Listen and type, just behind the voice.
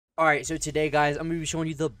Alright, so today guys, I'm going to be showing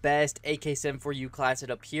you the best AK74u class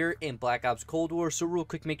setup here in Black Ops Cold War. So real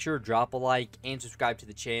quick, make sure to drop a like and subscribe to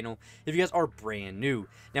the channel if you guys are brand new.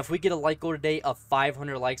 Now if we get a like goal today of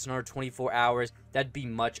 500 likes in under 24 hours, that'd be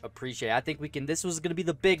much appreciated. I think we can, this was going to be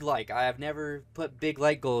the big like. I have never put big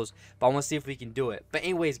like goals, but I want to see if we can do it. But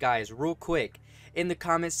anyways guys, real quick, in the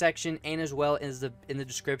comment section and as well as in the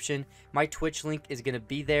description, my Twitch link is going to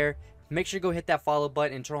be there. Make sure to go hit that follow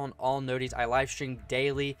button and turn on all notifications. I live stream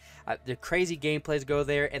daily. The crazy gameplays go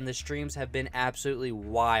there, and the streams have been absolutely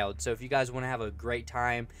wild. So if you guys want to have a great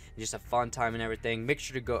time, just a fun time and everything, make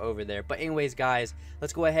sure to go over there. But anyways, guys,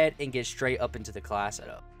 let's go ahead and get straight up into the class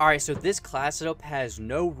setup. Alright, so this class setup has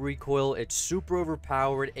no recoil. It's super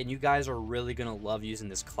overpowered, and you guys are really going to love using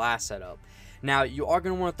this class setup. Now, you are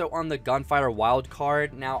going to want to throw on the Gunfighter wild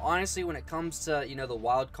card. Now, honestly, when it comes to, the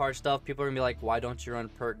wild card stuff, people are going to be like, why don't you run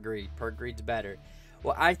Perk Greed? Perk Greed's better.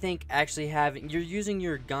 Well, I think actually you're using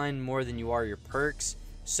your gun more than you are your perks.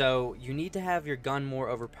 So, you need to have your gun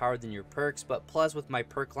more overpowered than your perks. But plus, with my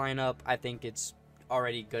perk lineup, I think it's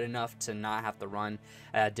already good enough to not have to run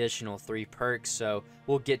an additional 3 perks. So,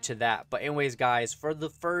 we'll get to that. But anyways, guys, for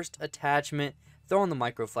the first attachment, throw on the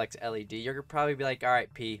Microflex LED. You're going to probably be like,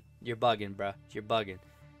 alright, P, you're bugging, bro. You're bugging.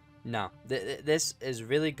 No. This is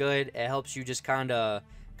really good. It helps you just kind of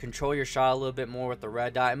control your shot a little bit more with the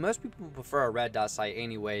red dot. And most people prefer a red dot sight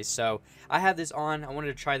anyway. So, I have this on. I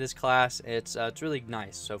wanted to try this class. It's really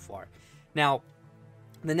nice so far. Now,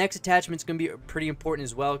 the next attachment is going to be pretty important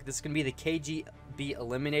as well. This is going to be the KGB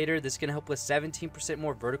Eliminator. This is going to help with 17%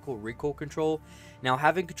 more vertical recoil control. Now,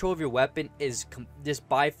 having control of your weapon is just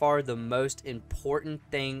by far the most important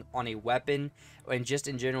thing on a weapon, and just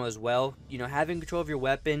in general as well. Having control of your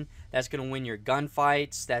weapon, that's going to win your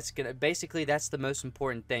gunfights. That's the most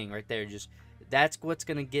important thing right there. That's what's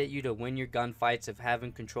going to get you to win your gunfights, of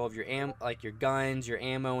having control of your your guns, your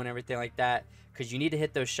ammo, and everything like that. Because you need to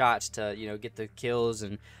hit those shots to, get the kills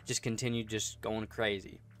and just continue just going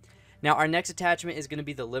crazy. Now, our next attachment is going to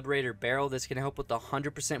be the Liberator Barrel. This can help with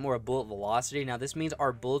 100% more bullet velocity. Now, this means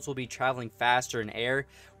our bullets will be traveling faster in air,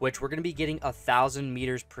 which we're going to be getting 1,000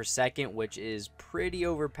 meters per second, which is pretty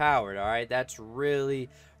overpowered, all right? That's really,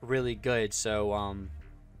 really good. So,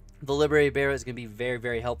 the Liberator Barrel is going to be very,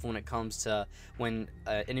 very helpful when it comes to when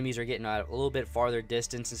enemies are getting a little bit farther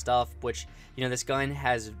distance and stuff, which, this gun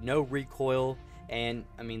has no recoil. And,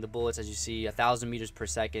 the bullets, as you see, 1,000 meters per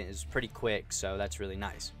second is pretty quick, so that's really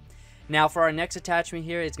nice. Now, for our next attachment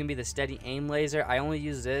here, it's going to be the Steady Aim Laser. I only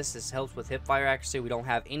use this. This helps with hipfire accuracy. We don't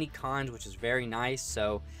have any cons, which is very nice,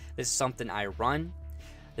 so this is something I run.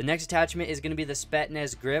 The next attachment is going to be the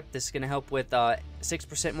Spetsnaz Grip. This is going to help with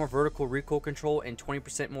 6% more vertical recoil control and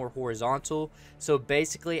 20% more horizontal. So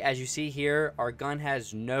basically, as you see here, our gun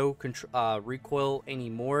has no recoil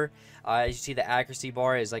anymore. As you see, the accuracy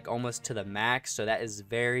bar is like almost to the max. So that is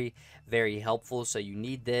very, very helpful. So you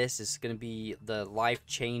need this. It's going to be the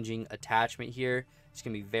life-changing attachment here. It's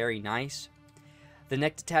going to be very nice. The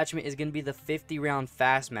next attachment is going to be the 50-round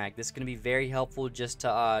fast mag. This is going to be very helpful just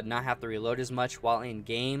to not have to reload as much while in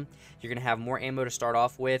game. You're going to have more ammo to start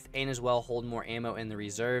off with, and as well hold more ammo in the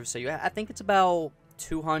reserve. So I think it's about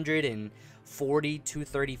 240,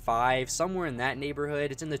 235, somewhere in that neighborhood.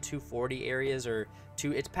 It's in the 240 areas, or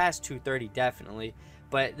it's past 230 definitely.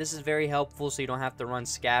 But this is very helpful, so you don't have to run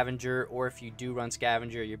scavenger, or if you do run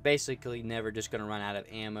scavenger, you're basically never just going to run out of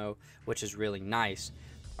ammo, which is really nice.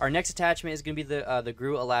 Our next attachment is going to be the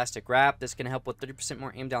GRU Elastic Wrap. This is going to help with 30%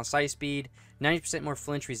 more aim down sight speed, 90% more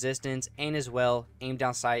flinch resistance, and as well aim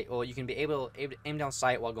down sight. Well, you can be able to aim down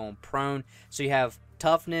sight while going prone. So you have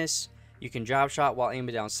toughness, you can drop shot while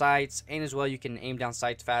aiming down sights, and as well you can aim down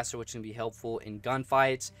sights faster, which can be helpful in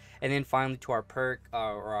gunfights. And then finally, to our perk or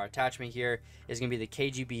our attachment here is going to be the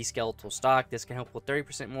KGB Skeletal Stock. This can help with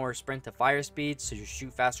 30% more sprint to fire speed, so you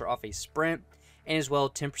shoot faster off a sprint. And as well,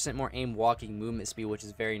 10% more aim walking movement speed, which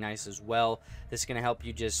is very nice as well. This is going to help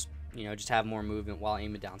you just have more movement while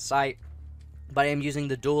aiming down sight. But I am using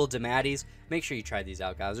the dual Dematis. Make sure you try these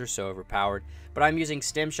out, guys. They're so overpowered. But I'm using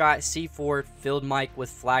Stem Shot, C4, Field Mic with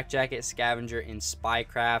Flak Jacket, Scavenger, and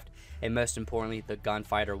Spycraft. And most importantly, the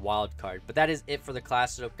Gunfighter Wildcard. But that is it for the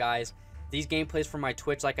class setup, guys. These gameplays from my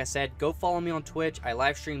Twitch, like I said, go follow me on Twitch. I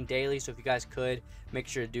live stream daily, so if you guys could, make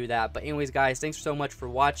sure to do that. But anyways, guys, thanks so much for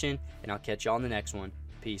watching, and I'll catch you on the next one.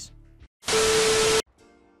 Peace.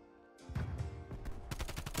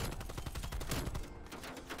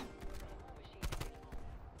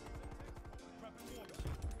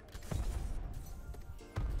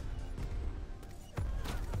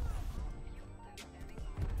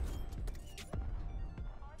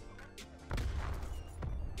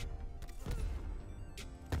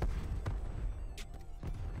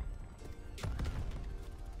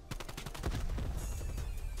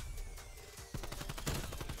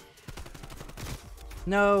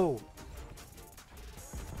 No.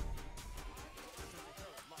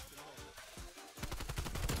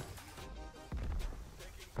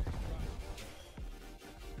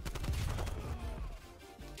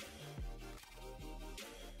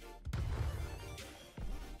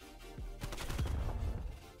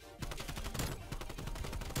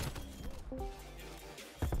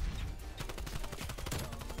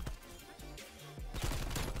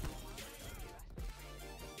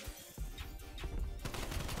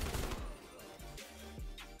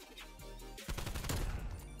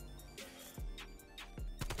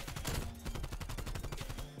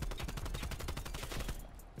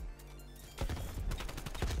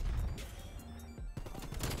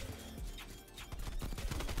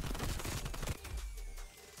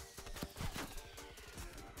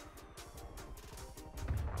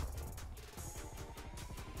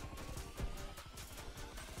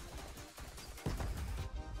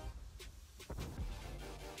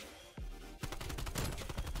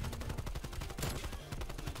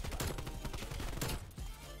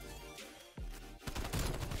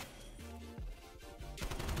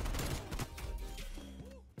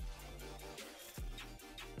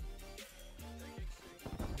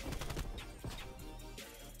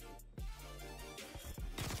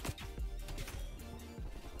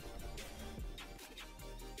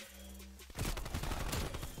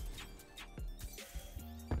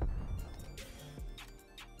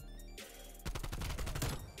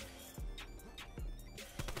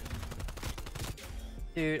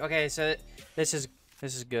 Dude, okay, so this is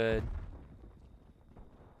good.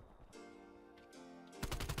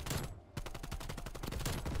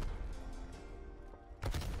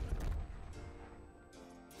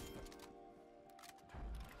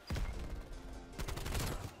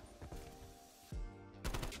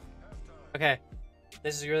 Okay.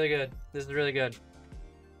 This is really good. This is really good.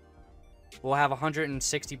 We'll have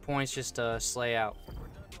 160 points just to slay out.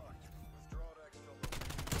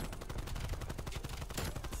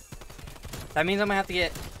 That means I'm gonna have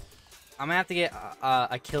to get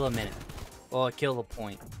a kill a minute. Well, a kill a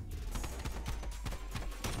point.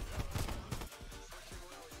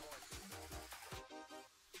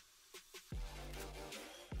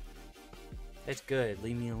 It's good.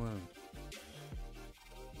 Leave me alone.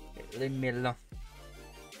 Leave me alone.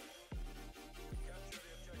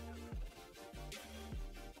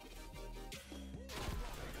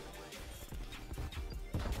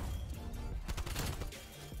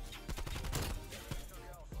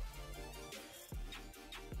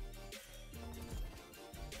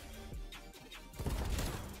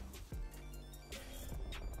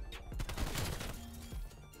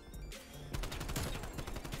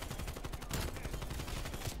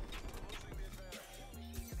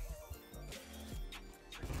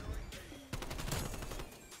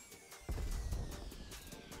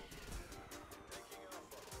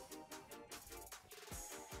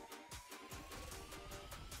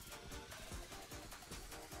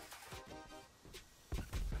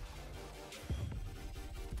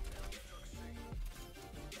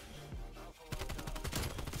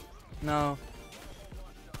 No.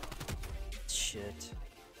 Shit.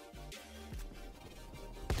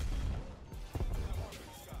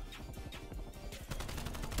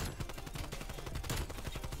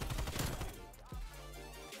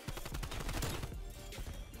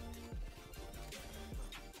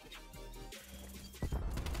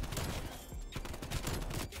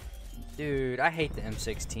 Dude, I hate the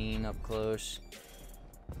M16 up close.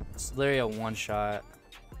 It's literally a one-shot.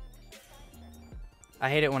 I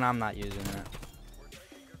hate it when I'm not using it.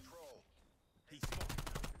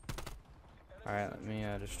 Alright, let me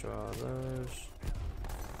destroy all those.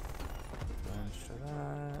 Destroy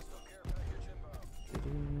that.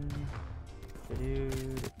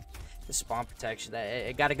 The spawn protection,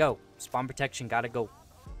 it gotta go. Spawn protection gotta go.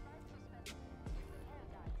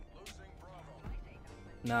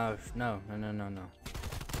 No.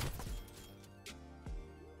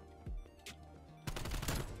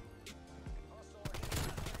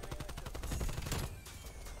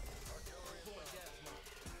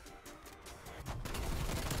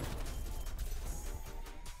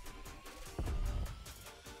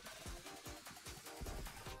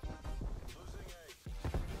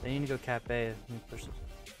 They need to go cap A. Let me push the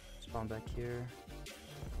spawn back here.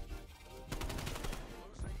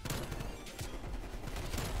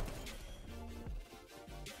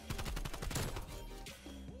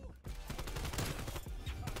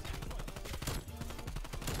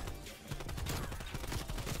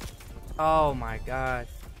 Oh my god.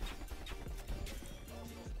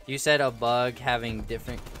 You said a bug having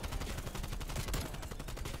different...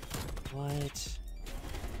 What?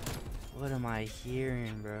 What am I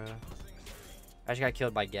hearing, bro? I just got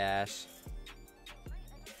killed by gas.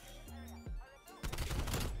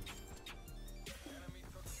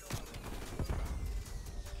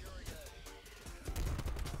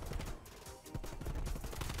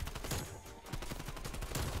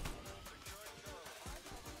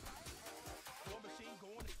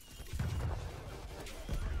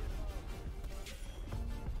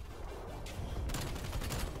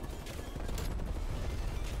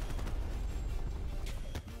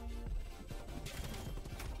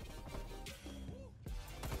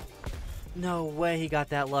 No way he got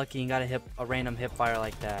that lucky and got a random hip fire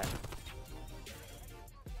like that.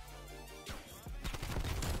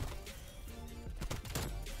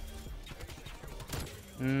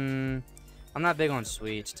 I'm not big on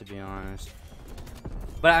sweets, to be honest.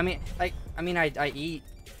 But I mean, like, I eat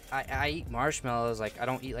marshmallows. Like, I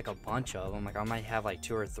don't eat like a bunch of them. Like, I might have like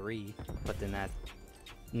 2 or 3. But then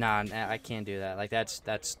nah, I can't do that. Like,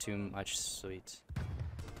 that's too much sweets.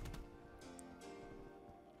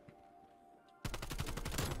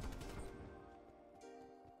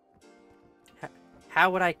 How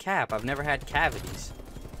would I cap? I've never had cavities.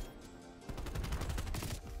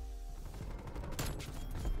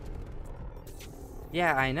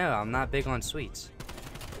 Yeah, I know. I'm not big on sweets.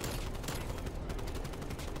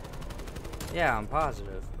 Yeah, I'm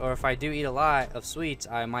positive. Or if I do eat a lot of sweets,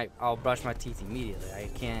 I'll brush my teeth immediately. I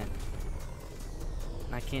can't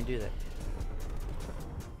do that.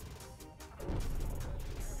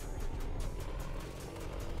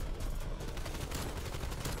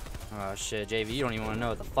 Oh shit, JV, you don't even want to know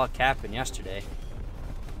what the fuck happened yesterday.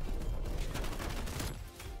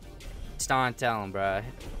 Stan, tell him, bruh.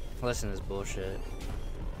 Listen to this bullshit.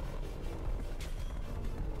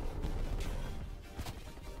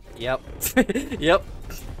 Yep. Yep.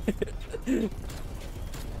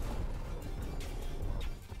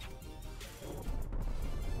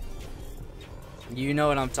 You know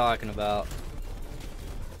what I'm talking about.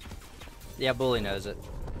 Yeah, Bully knows it.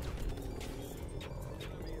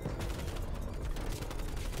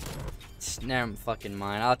 Never fucking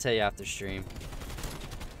mind. I'll tell you after stream.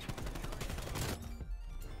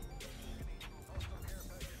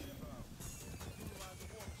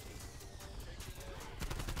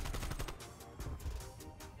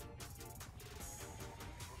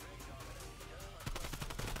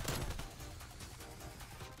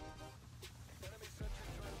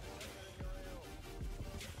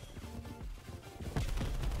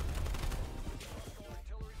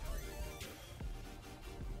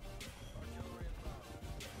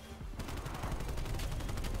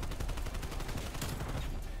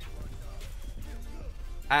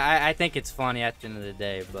 I think it's funny at the end of the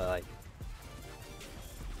day, but like,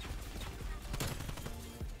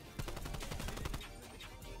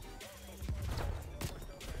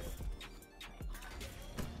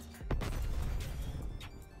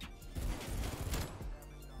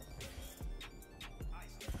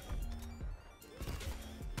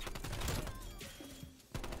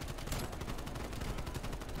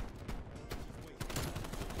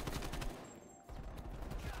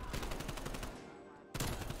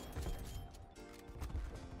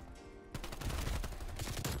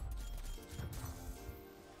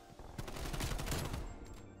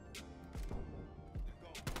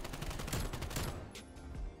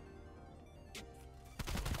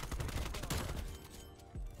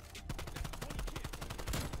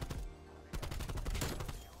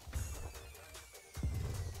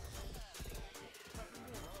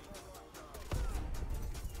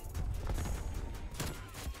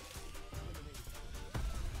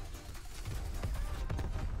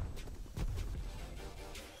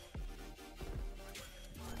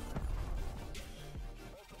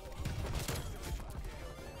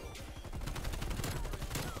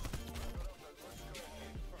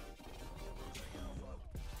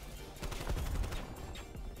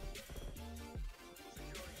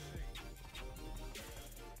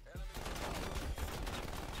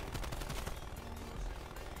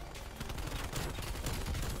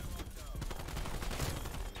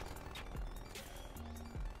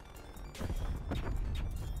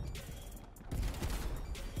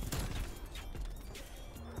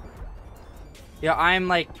 yeah, I'm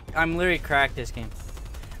literally cracked this game.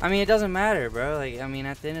 I mean, it doesn't matter, bro. Like, I mean,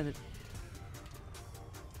 at the end of the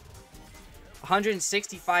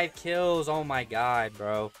 165 kills. Oh my god,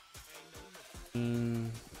 bro. A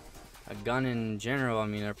gun in general, I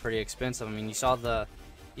mean, they're pretty expensive. I mean, you saw the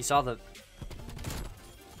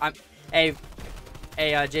hey,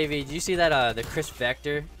 JV, did you see that the Chris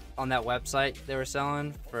Vector on that website they were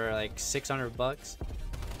selling for like 600 bucks?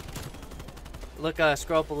 Look,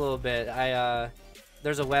 scroll up a little bit.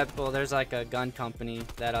 there's a well, there's like a gun company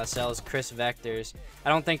that sells Chris Vectors. I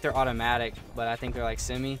don't think they're automatic, but I think they're like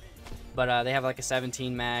semi. But they have like a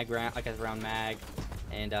 17 mag round, like a round mag,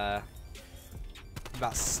 and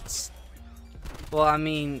well, I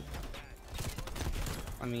mean,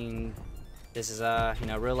 this is you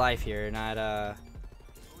know, real life here, not I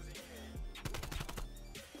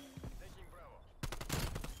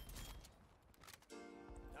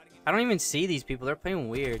don't even see these people. They're playing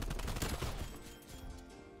weird.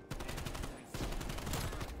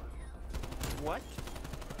 What?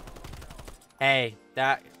 Hey,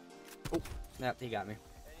 that. Oh, yep, he got me.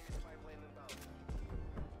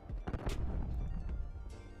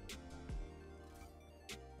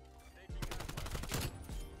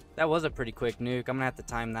 That was a pretty quick nuke. I'm gonna have to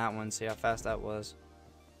time that one, see how fast that was.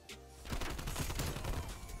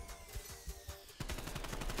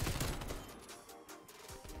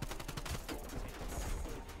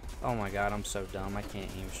 Oh my god, I'm so dumb. I can't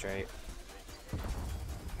aim straight.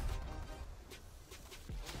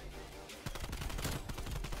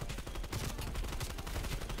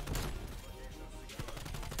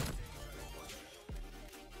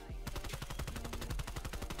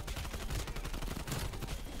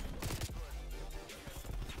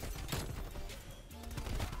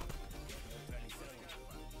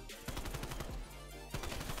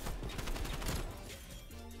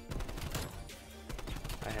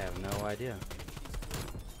 I have no idea.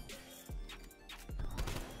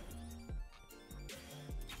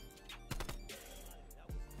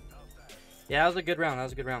 Yeah, that was a good round. That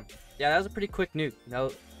was a good round. Yeah, that was a pretty quick nuke.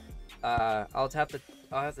 No, I'll have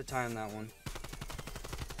to time that one.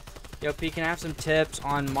 Yo, P, can I have some tips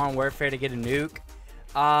on Modern Warfare to get a nuke?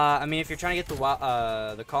 I mean, if you're trying to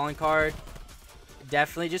get the calling card,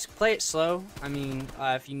 definitely just play it slow. I mean,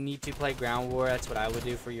 if you need to play ground war, that's what I would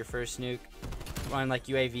do for your first nuke. Run like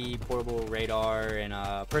UAV, portable radar, and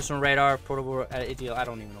personal radar, portable. I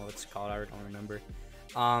don't even know what it's called. I don't remember.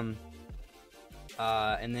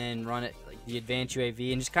 And then run it like the advanced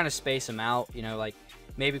UAV and just kind of space them out. You know, like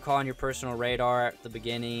maybe call on your personal radar at the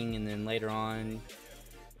beginning and then later on.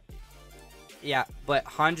 Yeah, but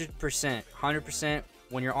 100%,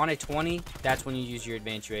 when you're on a 20, that's when you use your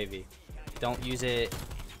advanced UAV. Don't use it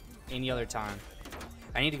any other time.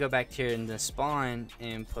 I need to go back here in the spawn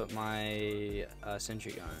and put my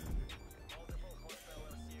sentry gun.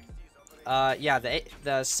 Yeah, the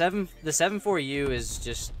 74u is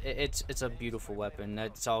just it's a beautiful weapon.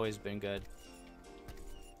 It's always been good.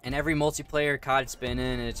 And every multiplayer COD it's been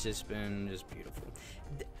in, it's just been beautiful.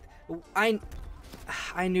 I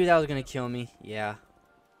knew that was gonna kill me. Yeah.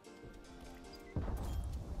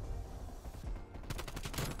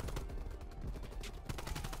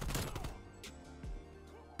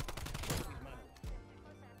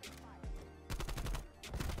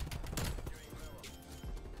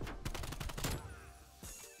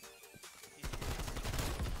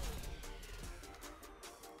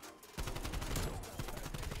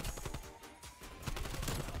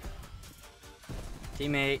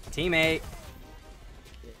 Teammate.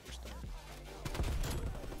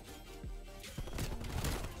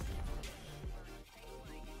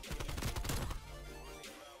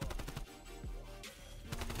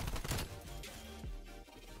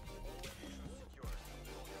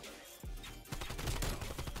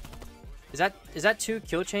 Is that 2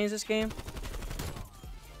 kill chains this game?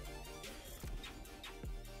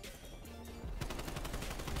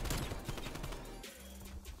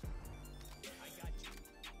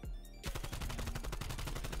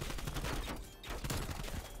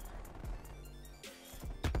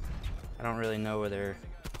 I don't really know where they're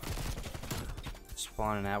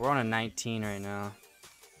spawning at. We're on a 19 right now.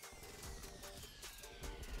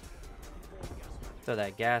 Throw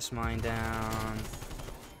that gas mine down.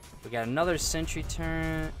 We got another sentry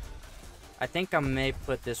turret. I think I may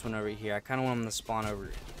put this one over here. I kind of want them to spawn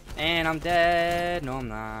over. And I'm dead. No, I'm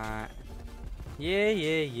not.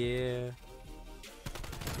 Yeah.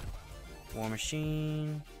 War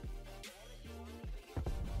machine.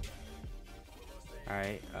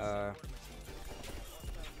 Alright, oh,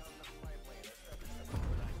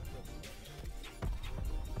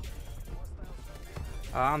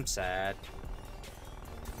 I'm sad.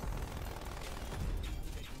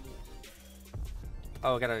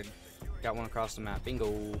 Oh, got one across the map.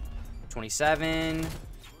 Bingo. 27,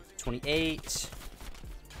 28,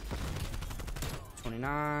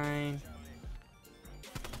 29.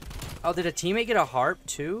 Oh, did a teammate get a harp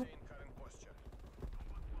too?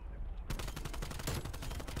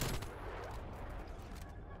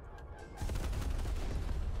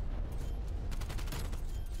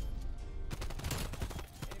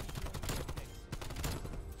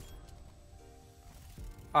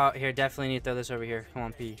 Oh, here, definitely need to throw this over here. Come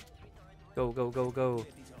on, P. Go, go, go, go.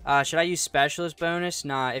 Should I use specialist bonus?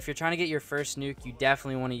 Nah, if you're trying to get your first nuke, you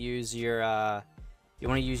definitely want to use your, you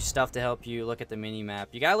want to use stuff to help you look at the mini-map.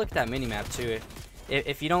 You gotta look at that mini-map, too.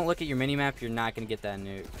 If you don't look at your mini-map, you're not gonna get that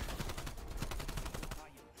nuke.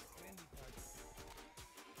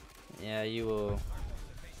 Yeah, you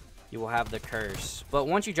will have the curse. But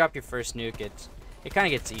once you drop your first nuke, it kind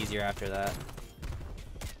of gets easier after that.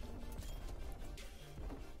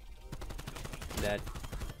 Dead.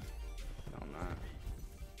 No, I'm not.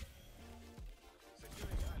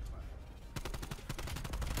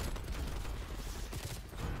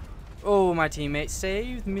 Oh, my teammate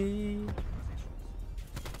saved me.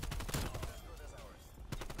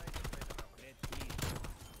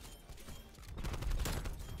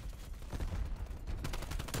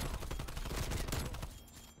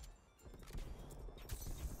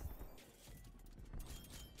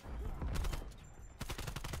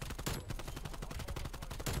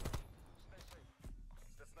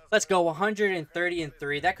 Let's go,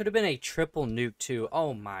 130-3. That could have been a triple nuke too.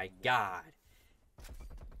 Oh my god.